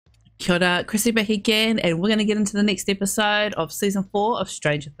Kia ora, Chrissy back again, and we're going to get into the next episode of Season 4 of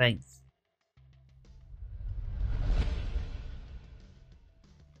Stranger Things.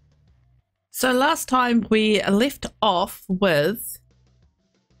 So last time we left off with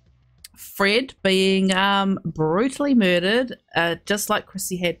Fred being brutally murdered, just like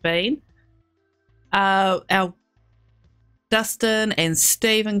Chrissy had been. Our Dustin and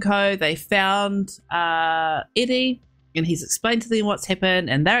Steve and co, they found Eddie, and he's explained to them what's happened,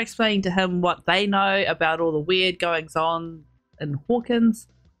 and they're explaining to him what they know about all the weird goings on in Hawkins.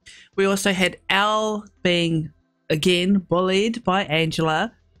 We also had Al being again bullied by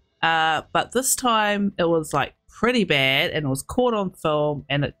Angela, but this time it was like pretty bad, and it was caught on film,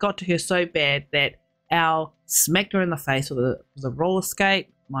 and it got to her so bad that Al smacked her in the face with a roller skate.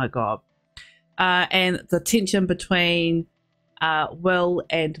 My god. And the tension between Will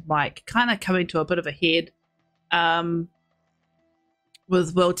and Mike kind of coming to a bit of a head,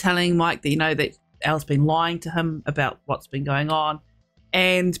 with Will telling Mike that, you know, that Al's been lying to him about what's been going on,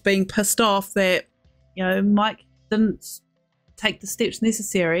 and being pissed off that, you know, Mike didn't take the steps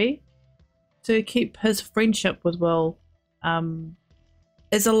necessary to keep his friendship with Will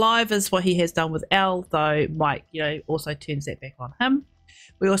as alive as what he has done with Al, though Mike, you know, also turns that back on him.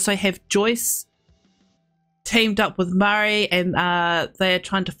 We also have Joyce teamed up with Murray, and they're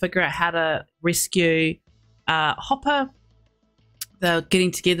trying to figure out how to rescue Hopper. They're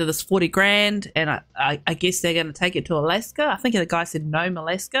getting together this 40 grand, and I guess they're going to take it to Alaska. I think the guy said Nome,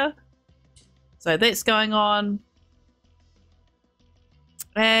 Alaska. So that's going on.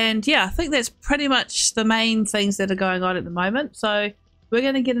 And yeah, I think that's pretty much the main things that are going on at the moment. So we're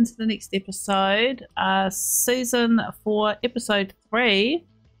going to get into the next episode, Season 4, Episode 3,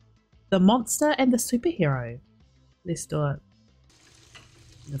 The Monster and the Superhero. Let's do it.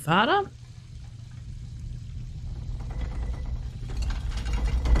 Nevada?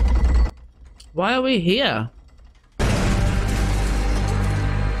 Why are we here?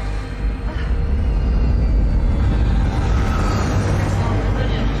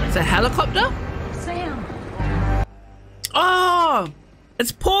 It's a helicopter? Sam! Oh!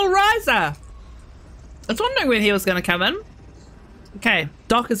 It's Paul Reiser! I was wondering when he was going to come in. Okay,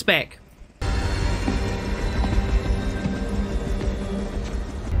 Doc is back.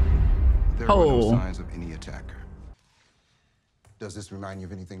 There are no signs of any attacker. Does this remind you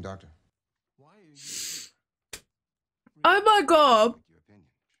of anything, Doctor? Oh my god!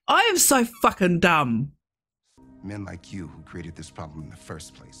 I am so fucking dumb. Men like you who created this problem in the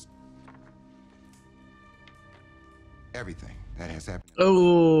first place. Everything that has happened.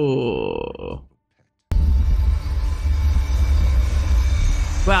 Oh.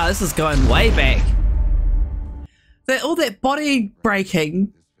 Wow, this is going way back. All that body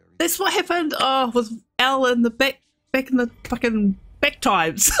breaking. That's what happened with Al in the back in the fucking back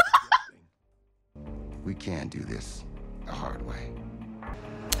times. We can do this the hard way.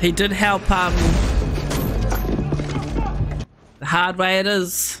 He did help, the hard way it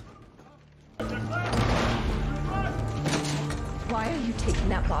is. Why are you taking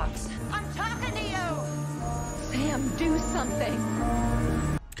that box? I'm talking to you! Sam, do something!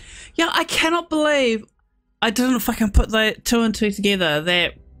 Yeah, I cannot believe I didn't fucking put the 2 and 2 together.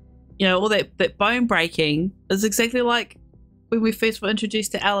 That, you know, all that bone breaking is exactly like when we first were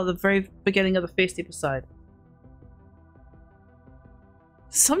introduced to Al at the very beginning of the first episode.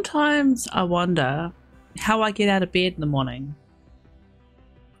 Sometimes I wonder how I get out of bed in the morning.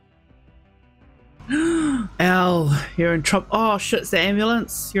 Al, you're in trouble. Oh shit, it's the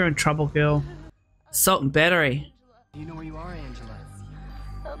ambulance. You're in trouble, girl. Assault and battery. You know where you are, Angela.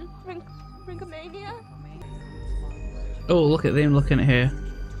 Rinkomania? Oh, look at them looking at her.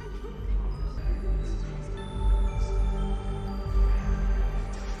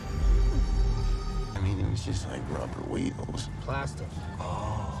 I mean, it was just like rubber wheels. Plastic.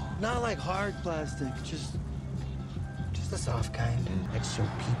 Oh. Not like hard plastic, just the soft kind. That's so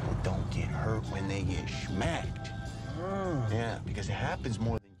people don't get hurt when they get smacked. Oh. Yeah, because it happens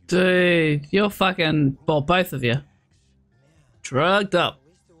more than you. Dude, you're fucking, well, both of you. Drugged up.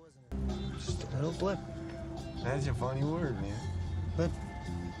 Just a little blip. That's a funny word, man. Blip.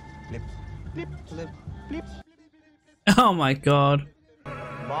 Blip. Blip. Blip. Blip. Oh my god.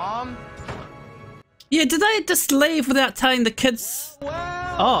 Mom? Yeah, did they just leave without telling the kids?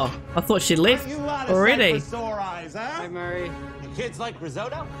 Oh, I thought she left already. Sore eyes, huh? Hi, Murray. The kids like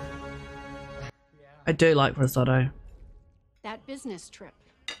risotto? I do like risotto. That business trip.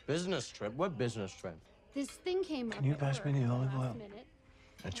 Business trip? What business trip? This thing came up. Can you pass me the olive oil?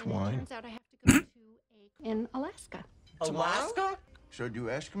 That's and it wine. turns out I have to go to in Alaska. Alaska? So do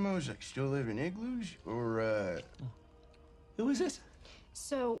Eskimos like still live in igloos, or Who is this?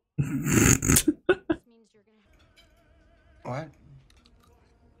 So Means you're gonna What?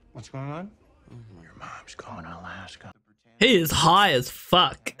 What's going on? Your mom's going to Alaska. He is high as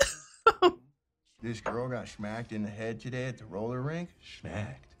fuck. This girl got smacked in the head today at the roller rink.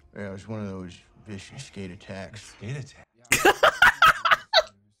 Smacked? Yeah, it was one of those vicious skate attacks. Skate attack?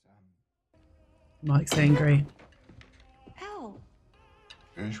 Mike's angry. Ow.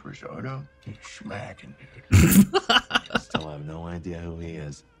 This risotto? He's smacking, dude. Still have no idea who he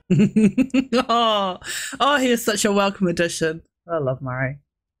is. oh, he is such a welcome addition. I love Murray.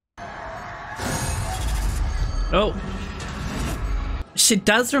 Oh. She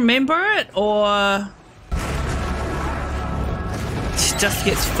does remember it, or she just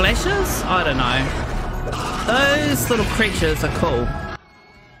gets flashes? I don't know. Those little creatures are cool.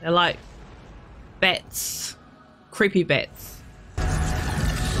 They're like bats. Creepy bats.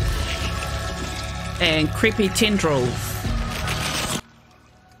 And creepy tendrils.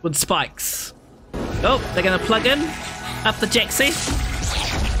 With spikes. Oh, they're gonna plug in. Up the Jaxie.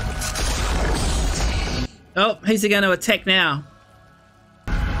 Oh, who's he gonna attack now?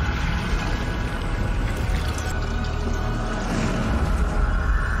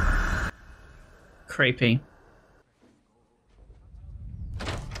 Creepy.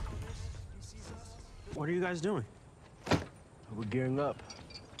 What are you guys doing? We're gearing up,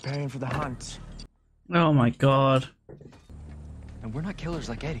 preparing for the hunt. Oh my god. And we're not killers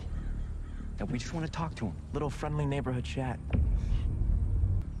like Eddie. And we just want to talk to him. Little friendly neighborhood chat.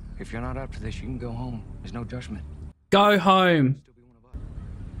 If you're not up to this, you can go home. There's no judgment. Go home.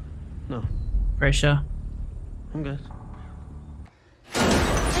 No, Pressure. I'm good.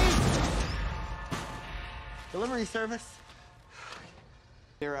 Delivery service.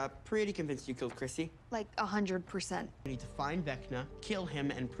 They're pretty convinced you killed Chrissy. Like 100%. You need to find Vecna, kill him,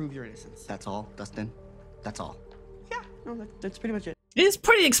 and prove your innocence. That's all, Dustin? That's all? Yeah, no, that's pretty much it. He's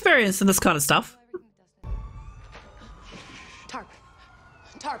pretty experienced in this kind of stuff. Tarp.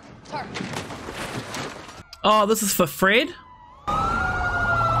 Tarp. Tarp. Oh, this is for Fred?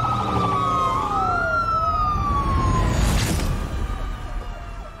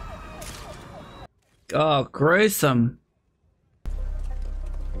 Oh, gruesome.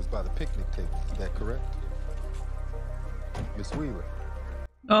 It was by the picnic table. Is that correct? Miss Wheeler,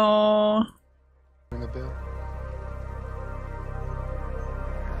 Oh. ring a bell?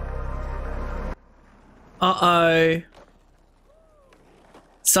 Uh-oh.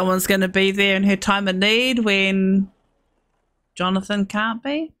 Someone's gonna be there in her time of need when Jonathan can't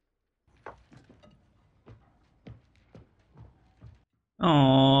be?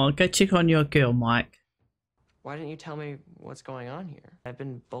 Oh, go check on your girl, Mike. Why didn't you tell me what's going on here? I've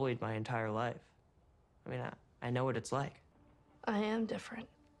been bullied my entire life. I mean, I know what it's like. I am different.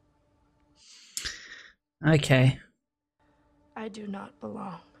 Okay. I do not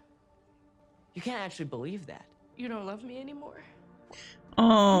belong. You can't actually believe that. You don't love me anymore.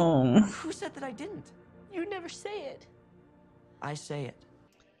 Oh. Who said that I didn't? You never say it. I say it.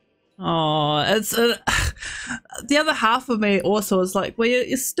 Oh, it's the other half of me also is like, well,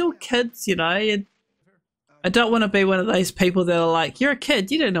 you're still kids, you know. I don't want to be one of those people that are like, you're a kid,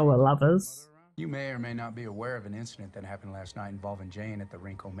 you don't know what love is. You may or may not be aware of an incident that happened last night involving Jane at the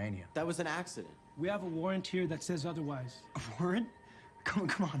Rinkomania. That was an accident. We have a warrant here that says otherwise. A warrant? Come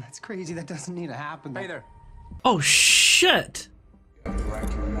on, that's crazy. That doesn't need to happen. Hey there. Oh, shit. You have the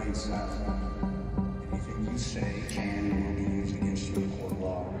right to remain silent. Anything you say can and will be used against you in court of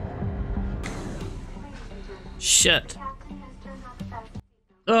law. Shit.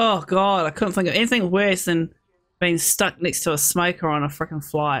 Oh, God, I couldn't think of anything worse than being stuck next to a smoker on a freaking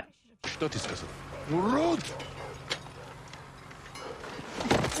flight.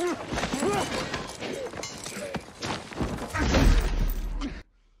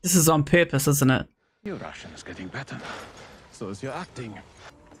 This is on purpose, isn't it? Your Russian is getting better. So is your acting.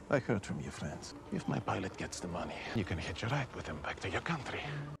 I heard from your friends. If my pilot gets the money, you can hitch a ride with him back to your country.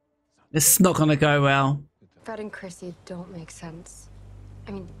 It's not gonna go well. Fred and Chrissy don't make sense.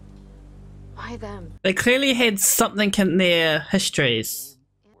 I mean, why them? They clearly had something in their histories.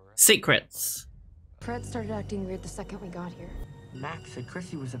 Secrets. Fred started acting weird the second we got here. Max said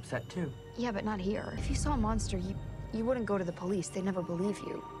Chrissy was upset too. Yeah, but not here. If you saw a monster, you wouldn't go to the police. They'd never believe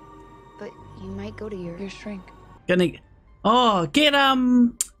you. But you might go to your shrink. Gonna... Oh, get,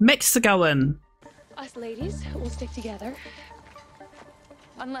 Mexico in. Us ladies will stick together.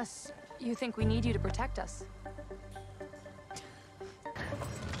 Unless you think we need you to protect us.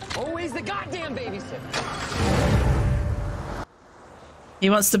 Always the goddamn babysitter. He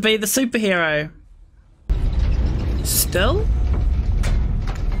wants to be the superhero. Still?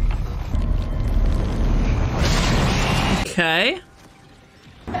 Okay.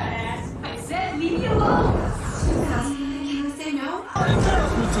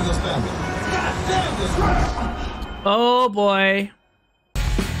 Oh boy.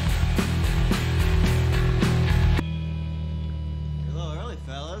 You're a little early,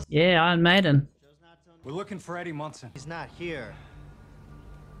 fellas. Yeah, Iron Maiden. We're looking for Eddie Munson. He's not here.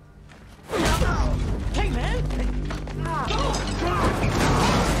 Hey, man!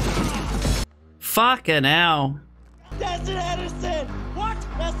 Fucking hell. Dustin Henderson! What?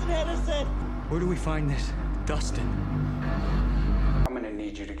 Dustin Henderson! Where do we find this Dustin? I'm gonna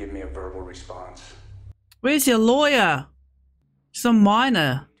need you to give me a verbal response. Where's your lawyer? She's a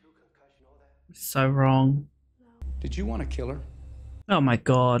minor. So wrong. Did you want to kill her? Oh my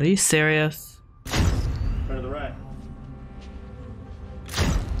god, are you serious? Right to the right.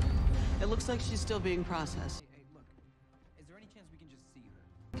 It looks like she's still being processed. Hey, look. Is there any chance we can just see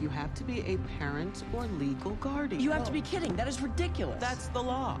her? You have to be a parent or legal guardian. You have to be kidding. That is ridiculous. That's the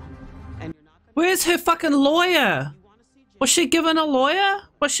law. And you're not gonna... Where's her fucking lawyer? Was she given a lawyer?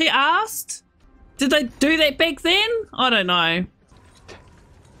 Was she asked? Did they do that back then? I don't know.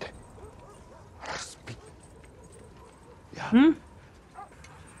 Hmm?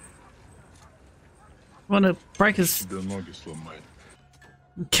 Want to break his...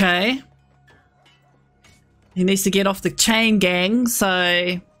 Okay. He needs to get off the chain gang,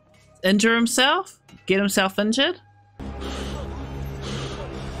 so... Injure himself? Get himself injured?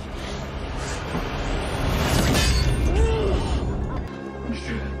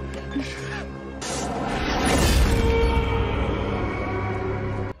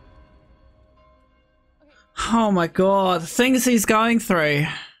 Oh my god, things he's going through.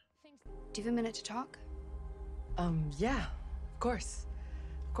 Do you have a minute to talk? Yeah. Of course.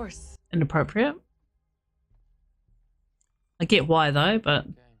 Of course. Inappropriate. I get why though, but...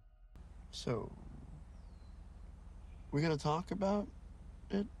 So... we're gonna talk about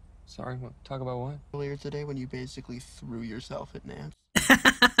it? Sorry, what? Talk about what? Earlier today when you basically threw yourself at Nance.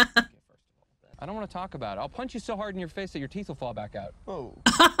 I don't want to talk about it. I'll punch you so hard in your face that your teeth will fall back out. Oh.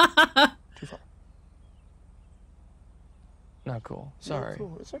 Too far. Not cool. Sorry. No,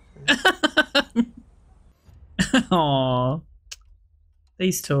 cool. It's okay. Aww.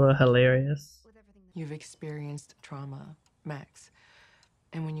 These two are hilarious. You've experienced trauma, Max.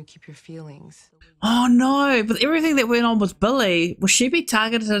 And when you keep your feelings... Oh no, but everything that went on with Billy, will she be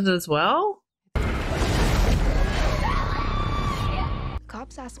targeted as well?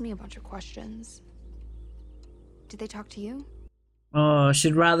 Cops asked me a bunch of questions. Did they talk to you? Oh,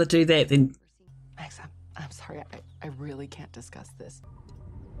 she'd rather do that than... Max, I'm sorry. I really can't discuss this.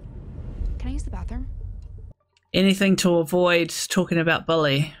 Can I use the bathroom? Anything to avoid talking about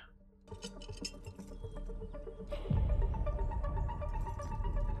Billy.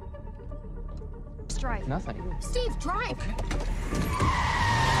 Drive. Nothing. Steve, drive!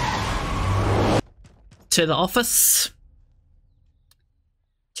 To the office.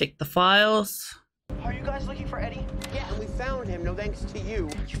 Check the files. Are you guys looking for Eddie? Yeah, and we found him, no thanks to you.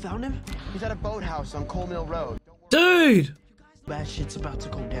 You found him? He's at a boathouse on Coal Mill Road. Dude! Bad shit's about to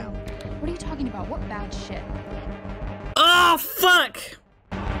go down. What are you talking about? What bad shit? Oh, fuck!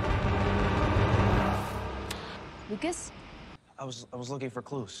 Lucas? I was looking for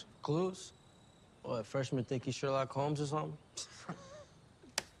clues. Clues? What, freshmen think he's Sherlock Holmes or something?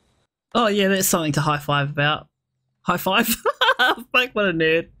 Oh yeah, that's something to high five about. High five? Fuck, what a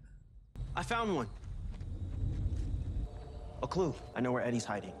nerd. I found one. A clue. I know where Eddie's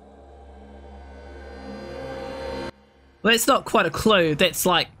hiding. Well, that's not quite a clue. That's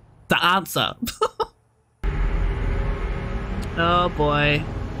like the answer. Oh boy.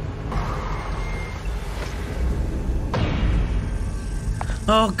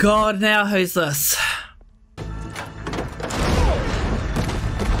 Oh god, now who's this?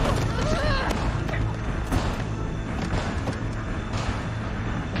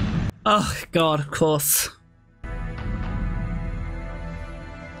 Oh god, of course.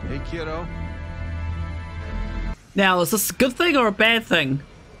 Hey, kiddo. Now, is this a good thing or a bad thing?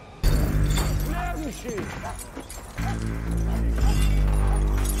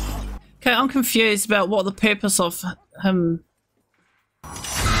 Okay, I'm confused about what the purpose of him...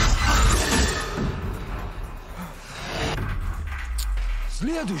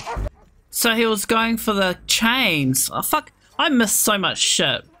 So he was going for the chains. Oh fuck, I missed so much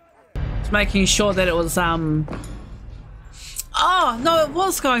shit. Just making sure that it was, Oh, no, it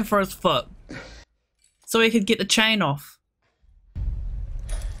was going for his foot. So he could get the chain off.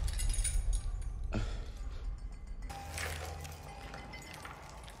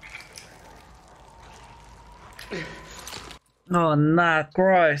 Oh, nah,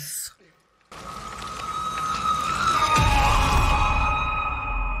 gross.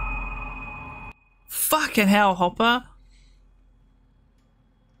 fucking hell, Hopper.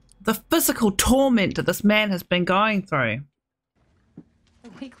 The physical torment that this man has been going through. The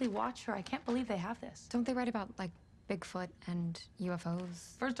Weekly Watcher, I can't believe they have this. Don't they write about, like, Bigfoot and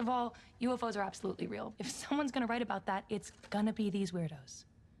UFOs? First of all, UFOs are absolutely real. If someone's gonna write about that, it's gonna be these weirdos.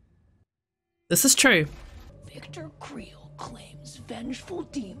 This is true. Victor Creel claims vengeful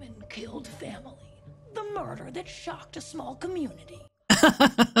demon killed family. The murder that shocked a small community.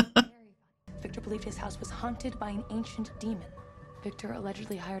 Victor believed his house was haunted by an ancient demon. Victor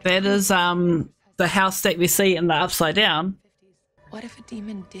allegedly hired... That is the house that we see in the Upside Down. What if a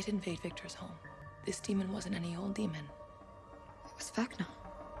demon did invade Victor's home? This demon wasn't any old demon. It was Vecna.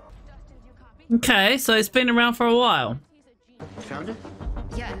 Okay, so it's been around for a while. Found it?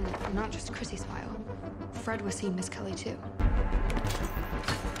 Yeah, and not just Chrissy's file. Fred was seeing Miss Kelly too.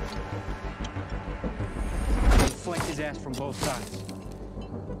 Flanked his ass from both sides.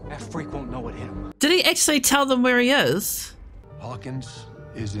 That freak won't know what hit him. Did he actually tell them where he is? Hawkins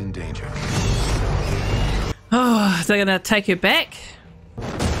is in danger. Oh, they're gonna take her back?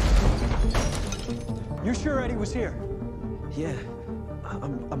 You're sure Eddie was here? Yeah,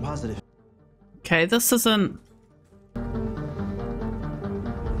 I'm positive. Okay, this isn't...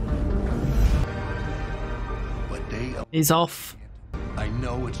 He's off. I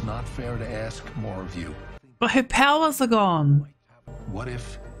know it's not fair to ask more of you. But her powers are gone. What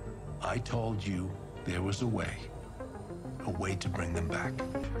if I told you there was a way to bring them back,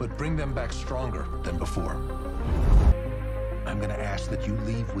 but bring them back stronger than before? I'm gonna ask that you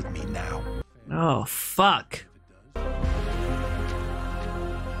leave with me now. Oh, fuck.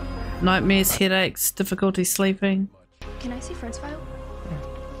 Nightmares, headaches, difficulty sleeping. Can I see Fred's file?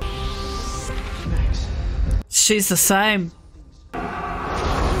 She's the same. It's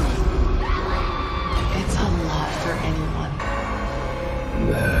a lot for anyone.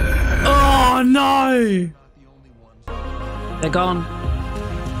 Oh no! They're gone.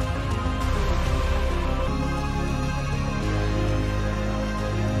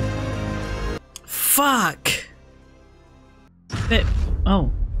 Fuck.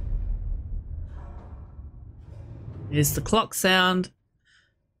 Oh. Here's the clock sound.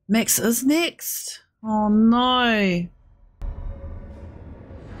 Max is next. Oh no.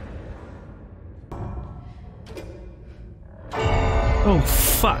 Oh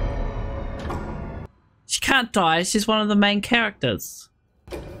fuck. She can't die, she's one of the main characters.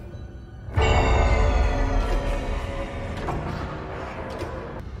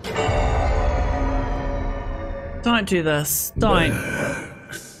 Don't do this. Don't.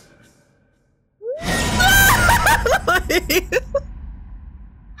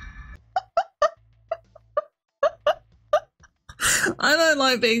 I don't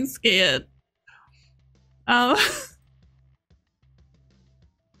like being scared. That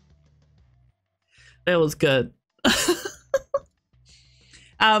was good.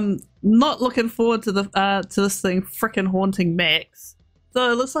 Not looking forward to the to this thing frickin' haunting Max.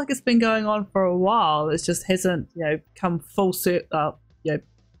 So it looks like it's been going on for a while. It just hasn't, you know, come full hasn't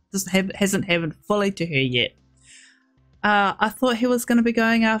happened fully to her yet. I thought he was going to be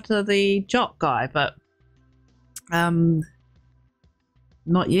going after the jock guy, but not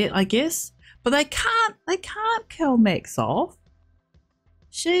yet, I guess. But they can't kill Max off.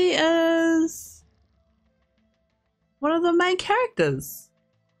 She is one of the main characters.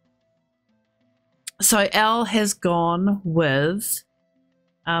 So Al has gone with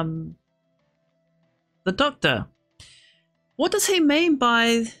the doctor. What does he mean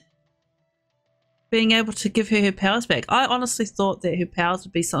by being able to give her powers back? I honestly thought that her powers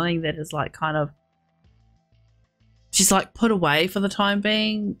would be something that is like kind of, she's like put away for the time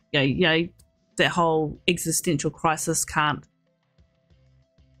being. You know, that whole existential crisis, can't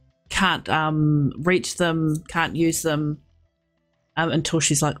reach them, can't use them until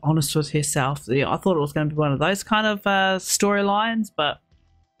she's like honest with herself. I thought it was going to be one of those kind of storylines, but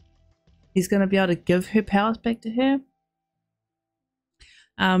he's going to be able to give her powers back to her.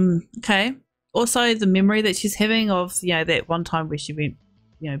 Okay. Also, the memory that she's having of, you know, that one time where she went,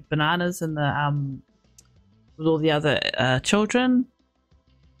 you know, bananas in the with all the other children.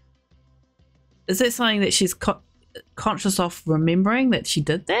 Is that something that she's conscious of remembering, that she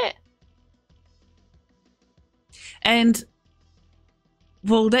did that? And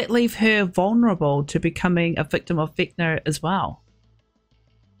will that leave her vulnerable to becoming a victim of Vecna as well?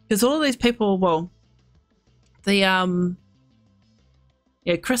 Because all of these people, well, the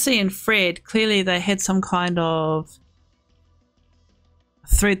yeah, Chrissy and Fred, clearly they had some kind of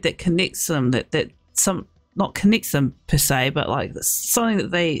thread that connects them, that some, not connects them per se, but like something that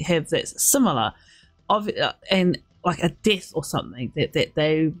they have that's similar. And like a death or something that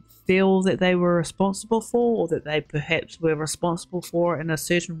they feel that they were responsible for, or that they perhaps were responsible for in a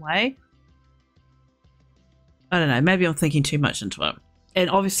certain way. I don't know, maybe I'm thinking too much into it. And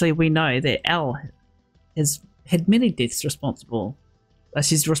obviously we know that Elle has had many deaths responsible.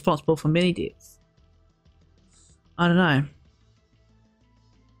 She's responsible for many deaths. I don't know.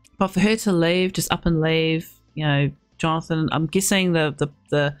 But for her to leave, just up and leave, you know, Jonathan, I'm guessing the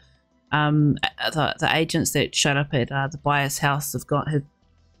agents that showed up at the buyer's house had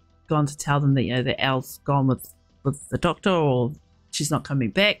gone to tell them that, you know, that Elle's gone with the doctor, or she's not coming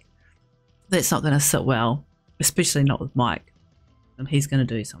back. That's not going to sit well, especially not with Mike, and he's going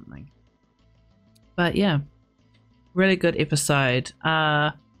to do something. But yeah, really good episode.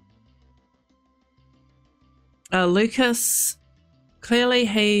 Lucas, clearly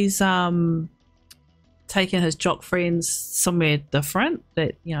he's taken his jock friends somewhere different,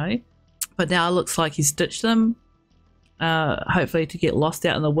 that, you know, but now it looks like he's ditched them, hopefully to get lost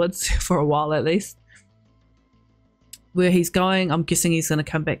out in the woods for a while at least. Where he's going, I'm guessing he's going to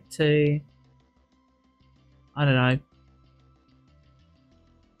come back to, I don't know,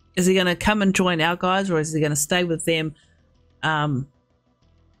 is he going to come and join our guys, or is he going to stay with them?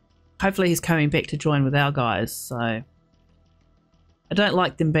 Hopefully he's coming back to join with our guys. So I don't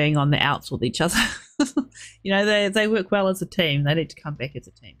like them being on the outs with each other. You know, they work well as a team. They need to come back as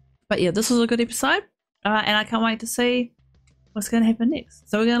a team. But yeah, this was a good episode, and I can't wait to see what's going to happen next.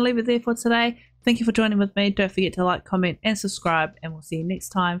 So we're going to leave it there for today. Thank you for joining with me. Don't forget to like, comment and subscribe, and we'll see you next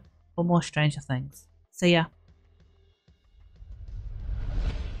time for more Stranger Things. See ya.